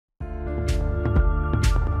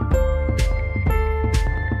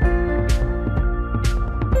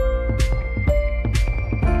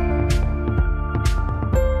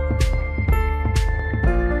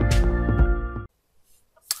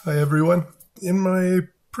everyone. In my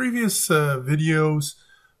previous videos,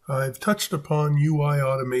 I've touched upon UI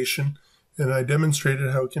automation and I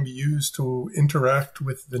demonstrated how it can be used to interact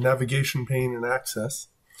with the navigation pane in Access.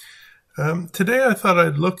 Today I thought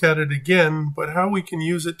I'd look at it again, but how we can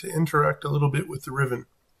use it to interact a little bit with the ribbon.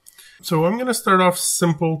 So I'm going to start off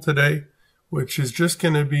simple today, which is just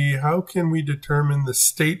going to be how can we determine the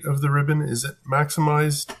state of the ribbon? Is it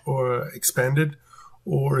maximized or expanded,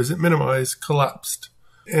 or is it minimized, collapsed?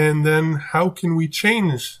 And then how can we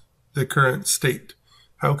change the current state?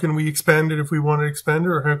 How can we expand it if we want to expand it,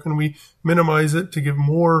 or how can we minimize it to give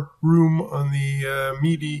more room on the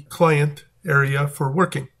meaty client area for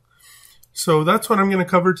working? So that's what I'm going to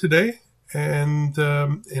cover today. And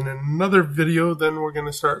in another video, then we're going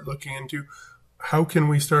to start looking into how can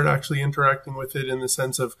we start actually interacting with it in the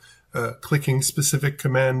sense of clicking specific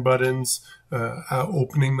command buttons,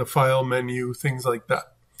 opening the file menu, things like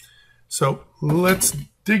that. So let's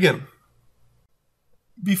dig in.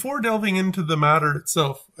 Before delving into the matter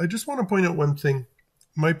itself, I just want to point out one thing.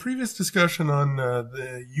 My previous discussion on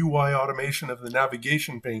the UI automation of the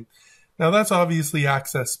navigation pane, now that's obviously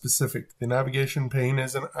Access specific. The navigation pane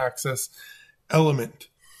is an Access element.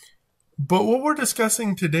 But what we're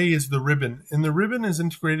discussing today is the ribbon, and the ribbon is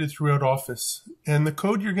integrated throughout Office. And the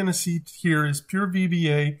code you're going to see here is pure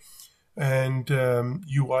VBA and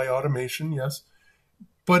UI automation, yes.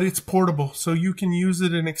 But it's portable, so you can use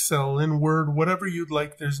it in Excel, in Word, whatever you'd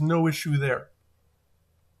like. There's no issue there.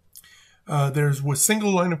 There's a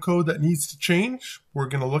single line of code that needs to change. We're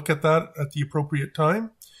going to look at that at the appropriate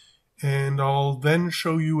time. And I'll then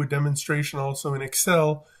show you a demonstration also in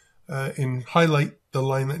Excel and highlight the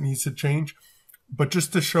line that needs to change. But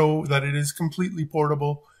just to show that it is completely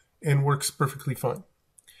portable and works perfectly fine.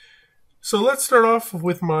 So let's start off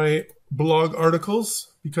with my blog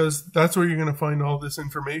articles, because that's where you're going to find all this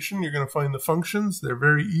information. You're going to find the functions. They're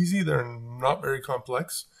very easy. They're not very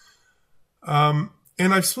complex. And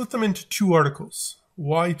I've split them into two articles.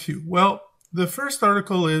 Why two? Well, the first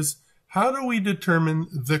article is how do we determine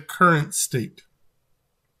the current state?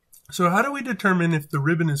 So how do we determine if the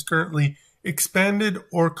ribbon is currently expanded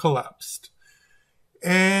or collapsed?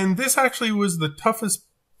 And this actually was the toughest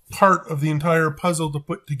part of the entire puzzle to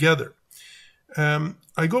put together.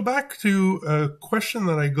 I go back to a question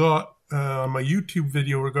that I got on my YouTube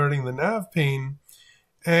video regarding the nav pane,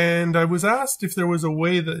 and I was asked if there was a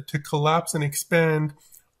way to collapse and expand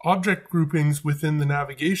object groupings within the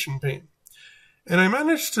navigation pane. And I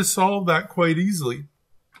managed to solve that quite easily.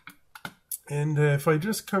 And if I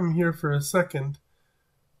just come here for a second,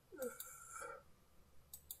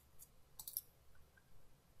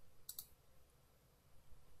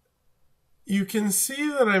 you can see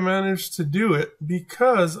that I managed to do it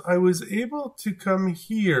because I was able to come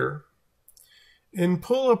here and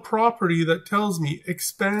pull a property that tells me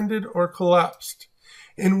expanded or collapsed.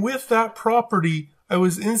 And with that property, I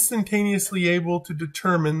was instantaneously able to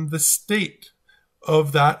determine the state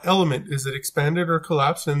of that element. Is it expanded or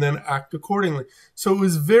collapsed? And then act accordingly. So it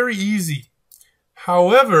was very easy.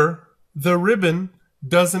 However, the ribbon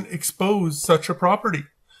doesn't expose such a property.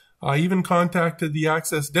 I even contacted the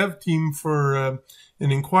Access dev team for an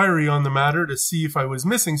inquiry on the matter to see if I was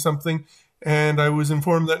missing something, and I was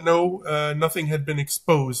informed that no, nothing had been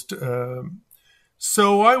exposed.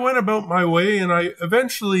 So I went about my way, and I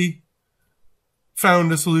eventually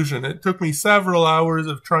found a solution. It took me several hours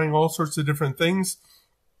of trying all sorts of different things,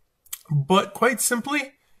 but quite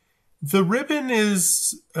simply, the ribbon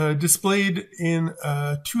is displayed in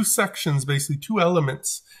two sections, basically two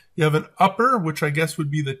elements. You have an upper, which I guess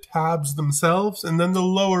would be the tabs themselves, and then the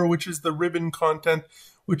lower, which is the ribbon content,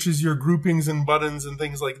 which is your groupings and buttons and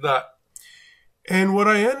things like that. And what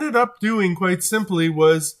I ended up doing quite simply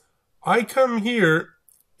was I come here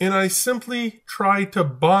and I simply try to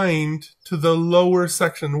bind to the lower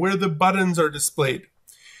section where the buttons are displayed.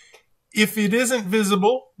 If it isn't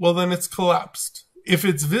visible, well, then it's collapsed. If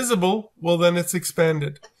it's visible, well, then it's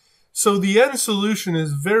expanded. So the end solution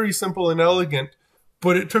is very simple and elegant,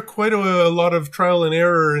 but it took quite a lot of trial and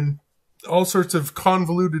error and all sorts of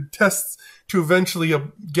convoluted tests to eventually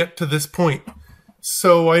get to this point.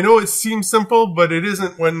 So I know it seems simple, but it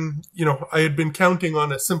isn't when, I had been counting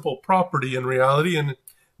on a simple property in reality, and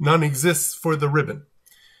none exists for the ribbon.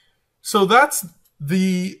 So that's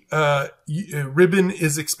the ribbon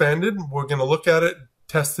is expanded. We're going to look at it,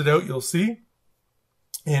 test it out, you'll see.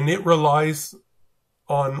 And it relies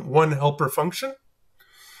on one helper function.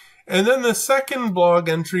 And then the second blog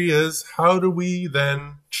entry is how do we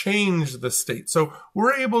then change the state? So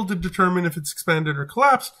we're able to determine if it's expanded or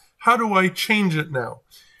collapsed. How do I change it now?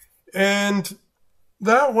 And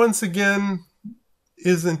that, once again,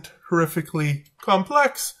 isn't horrifically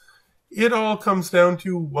complex. It all comes down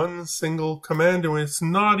to one single command, and it's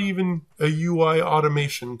not even a UI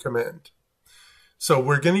automation command. So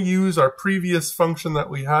we're going to use our previous function that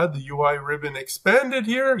we had, the UI ribbon expanded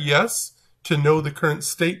here, yes, to know the current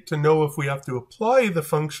state, to know if we have to apply the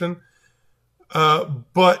function,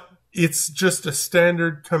 but it's just a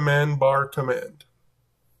standard command bar command.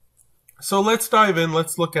 So let's dive in.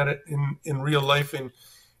 Let's look at it in real life, in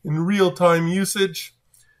real-time usage.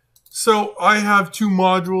 So I have two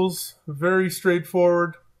modules, very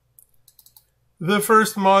straightforward. The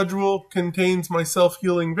first module contains my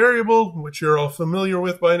self-healing variable, which you're all familiar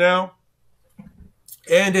with by now,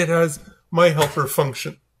 and it has my helper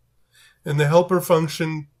function. And the helper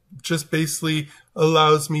function just basically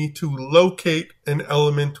allows me to locate an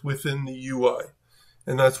element within the UI.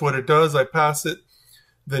 And that's what it does. I pass it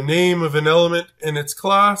the name of an element in its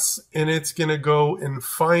class, and it's going to go and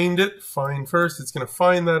find it. Find first. It's going to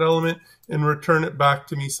find that element and return it back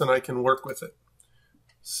to me so that I can work with it.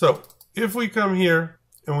 So if we come here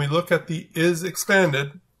and we look at the is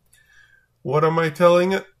expanded, what am I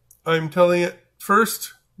telling it? I'm telling it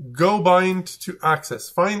first, go bind to access.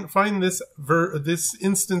 Find this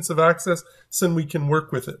instance of access so we can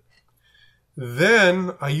work with it.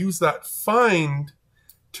 Then I use that find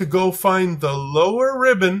to go find the lower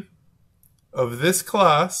ribbon of this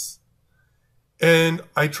class, and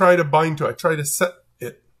I try to bind to it. I try to set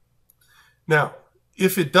it. Now,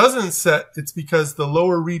 if it doesn't set, it's because the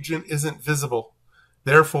lower region isn't visible.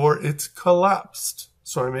 Therefore, it's collapsed.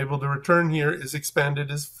 So I'm able to return here is expanded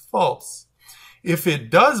as false. If it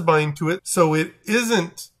does bind to it, so it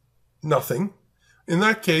isn't nothing, in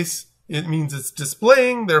that case, it means it's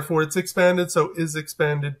displaying, therefore it's expanded, so is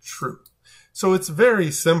expanded true. So it's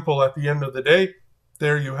very simple at the end of the day.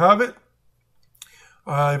 There you have it.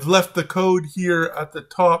 I've left the code here at the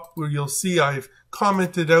top where you'll see I've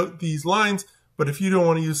commented out these lines, but if you don't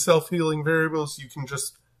want to use self-healing variables, you can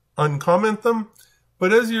just uncomment them.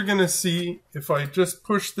 But as you're going to see, if I just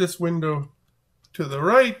push this window to the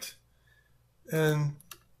right and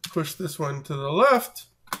push this one to the left,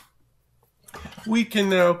 we can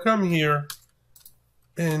now come here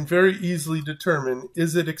and very easily determine,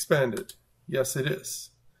 is it expanded? Yes, it is.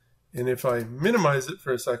 And if I minimize it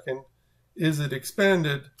for a second, is it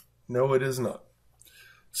expanded? No, it is not.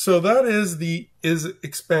 So that is the is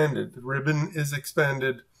expanded, the ribbon is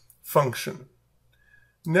expanded function.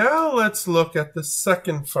 Now let's look at the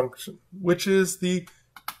second function, which is the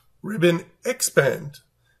ribbon expand.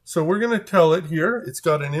 So we're going to tell it here, it's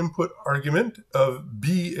got an input argument of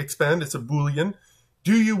b expand, it's a Boolean.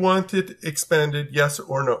 Do you want it expanded, yes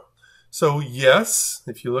or no? So yes,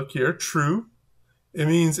 if you look here, true, it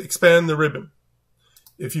means expand the ribbon.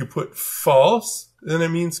 If you put false, then it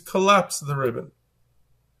means collapse the ribbon.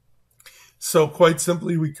 So quite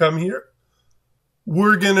simply, we come here.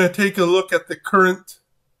 We're going to take a look at the current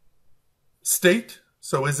state.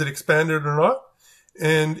 So is it expanded or not?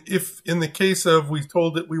 And if in the case of we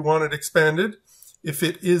told it we want it expanded, if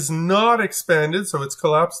it is not expanded, so it's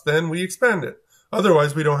collapsed, then we expand it.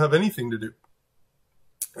 Otherwise, we don't have anything to do.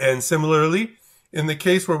 And similarly, in the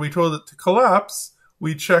case where we told it to collapse,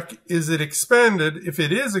 we check, is it expanded? If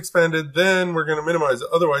it is expanded, then we're going to minimize it.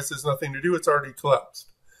 Otherwise, there's nothing to do. It's already collapsed.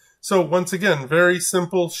 So once again, very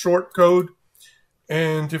simple, short code.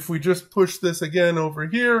 And if we just push this again over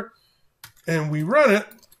here and we run it,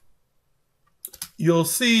 you'll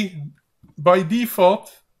see by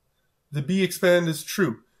default, the b expand is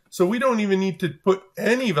true. So we don't even need to put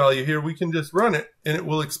any value here. We can just run it and it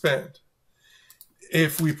will expand.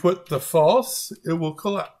 If we put the false, it will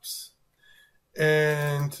collapse.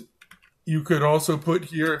 And you could also put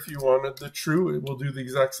here, if you wanted the true, it will do the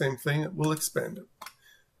exact same thing. It will expand it.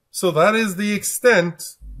 So that is the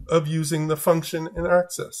extent of using the function in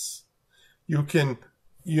Access. You can,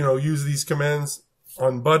 use these commands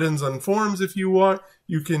on buttons, on forms if you want.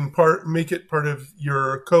 You can make it part of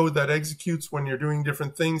your code that executes when you're doing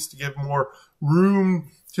different things to give more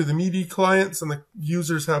room to the media clients and the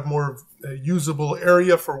users have more usable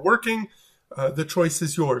area for working. The choice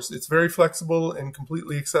is yours. It's very flexible and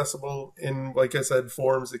completely accessible in, like I said,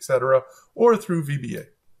 forms, etc., or through VBA.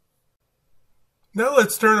 Now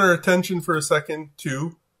let's turn our attention for a second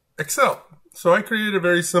to Excel. So I created a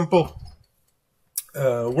very simple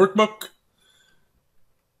workbook.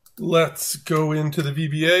 Let's go into the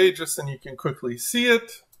VBA just so you can quickly see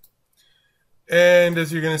it. And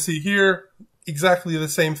as you're going to see here, exactly the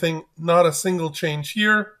same thing, not a single change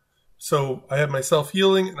here. So I have my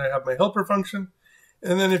self-healing and I have my helper function.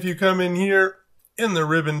 And then if you come in here in the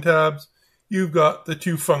ribbon tabs, you've got the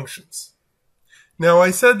two functions. Now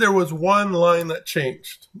I said there was one line that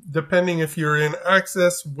changed, depending if you're in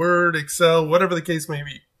Access, Word, Excel, whatever the case may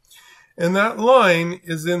be. And that line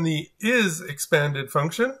is in the isExpanded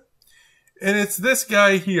function. And it's this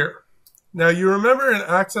guy here. Now you remember in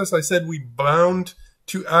Access I said we bound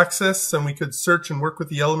to Access and we could search and work with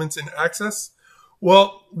the elements in Access.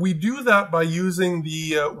 Well, we do that by using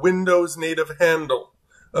the Windows native handle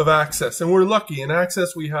of Access. And we're lucky. In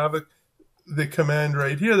Access we have the command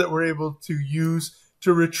right here that we're able to use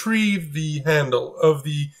to retrieve the handle of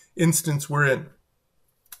the instance we're in.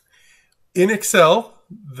 In Excel,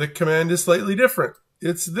 the command is slightly different.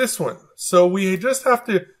 It's this one. So we just have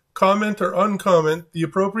to comment or uncomment the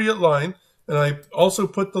appropriate line. And I also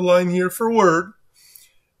put the line here for Word.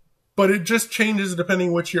 But it just changes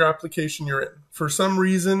depending which your application you're in. For some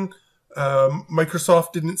reason,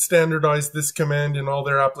 Microsoft didn't standardize this command in all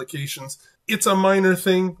their applications. It's a minor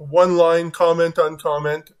thing, one line, comment,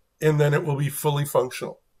 uncomment, and then it will be fully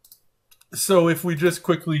functional. So if we just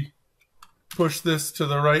quickly push this to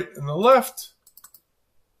the right and the left,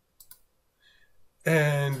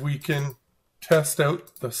 and we can test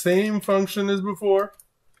out the same function as before,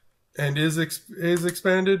 and is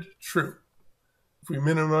expanded, true. If we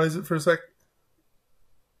minimize it for a sec,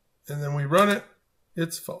 and then we run it,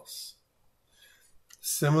 it's false.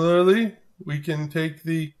 Similarly, we can take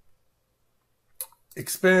the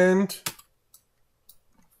expand,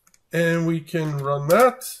 and we can run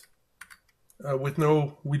that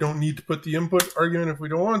we don't need to put the input argument if we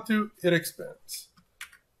don't want to, it expands.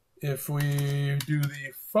 If we do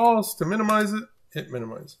the false to minimize it, it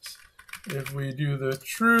minimizes. If we do the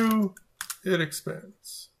true, it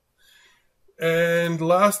expands. And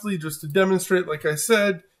lastly, just to demonstrate, like I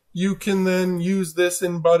said, you can then use this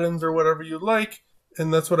in buttons or whatever you like.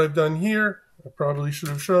 And that's what I've done here. I probably should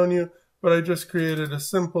have shown you, but I just created a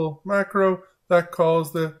simple macro that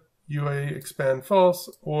calls the UA expand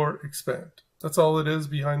false or expand. That's all it is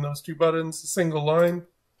behind those two buttons, a single line.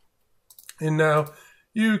 And now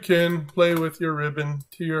you can play with your ribbon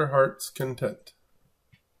to your heart's content.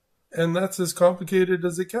 And that's as complicated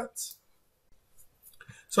as it gets.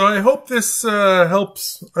 So I hope this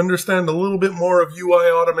helps understand a little bit more of UI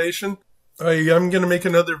automation. I'm going to make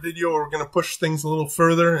another video where we're going to push things a little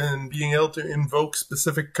further and being able to invoke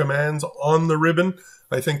specific commands on the ribbon.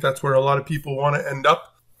 I think that's where a lot of people want to end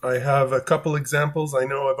up. I have a couple examples I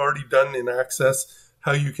know I've already done in Access,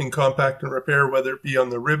 how you can compact and repair, whether it be on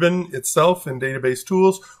the ribbon itself in database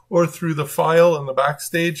tools or through the file in the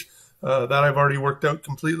backstage. That I've already worked out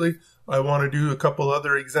completely. I want to do a couple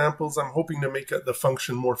other examples. I'm hoping to make the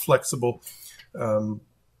function more flexible,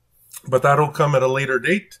 but that'll come at a later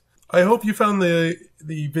date. I hope you found the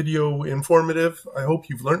video informative. I hope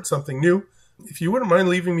you've learned something new. If you wouldn't mind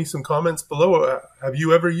leaving me some comments below, have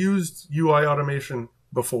you ever used UI automation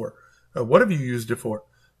before? What have you used it for?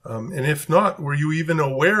 And if not, were you even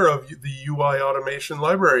aware of the UI automation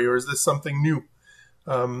library, or is this something new?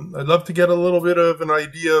 I'd love to get a little bit of an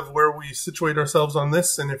idea of where we situate ourselves on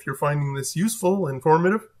this, and if you're finding this useful,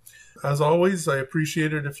 informative. As always, I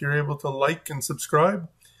appreciate it if you're able to like and subscribe,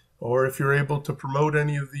 or if you're able to promote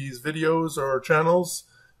any of these videos or channels,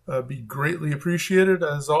 be greatly appreciated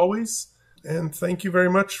as always. And thank you very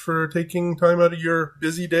much for taking time out of your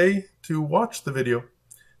busy day to watch the video.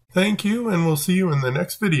 Thank you, and we'll see you in the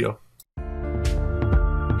next video.